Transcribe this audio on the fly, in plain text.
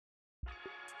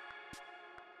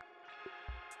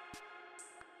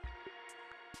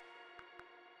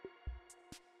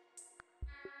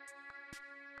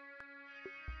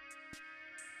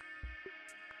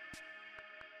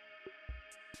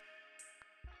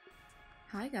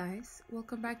Hi guys,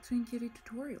 welcome back to Incutie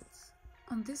Tutorials.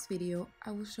 On this video,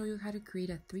 I will show you how to create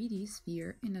a 3D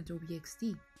sphere in Adobe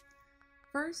XD.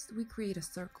 First, we create a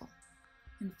circle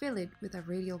and fill it with a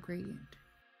radial gradient.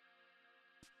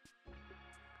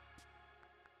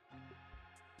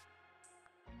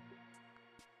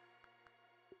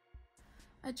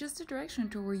 Adjust the direction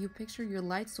to where you picture your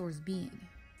light source being.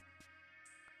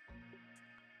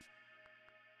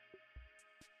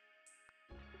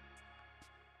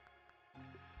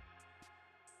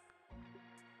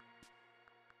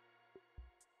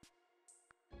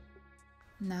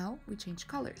 Now we change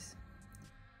colors.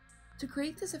 To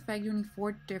create this effect, you need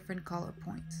 4 different color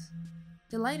points.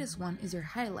 The lightest one is your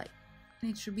highlight,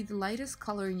 and it should be the lightest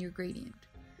color in your gradient.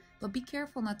 But be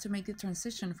careful not to make the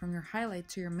transition from your highlight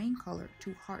to your main color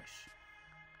too harsh.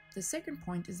 The second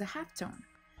point is the halftone,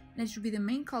 and it should be the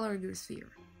main color of your sphere.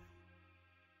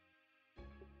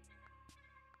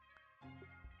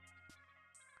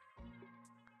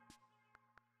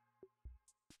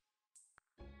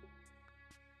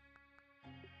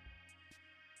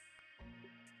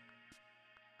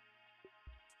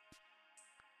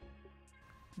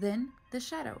 Then, the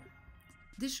shadow.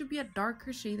 This should be a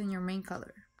darker shade than your main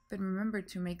color, but remember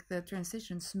to make the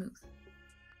transition smooth.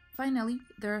 Finally,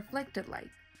 the reflected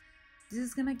light. This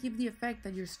is gonna give the effect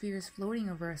that your sphere is floating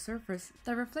over a surface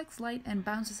that reflects light and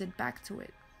bounces it back to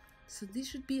it. So this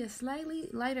should be a slightly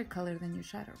lighter color than your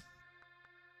shadow.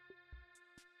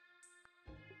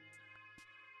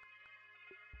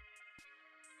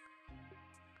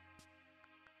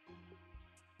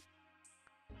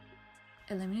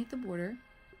 Eliminate the border,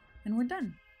 and we're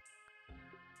done.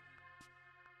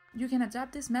 You can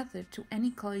adapt this method to any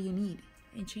color you need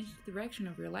and change the direction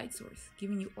of your light source,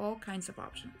 giving you all kinds of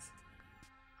options.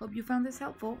 Hope you found this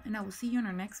helpful, and I will see you in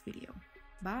our next video.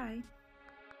 Bye!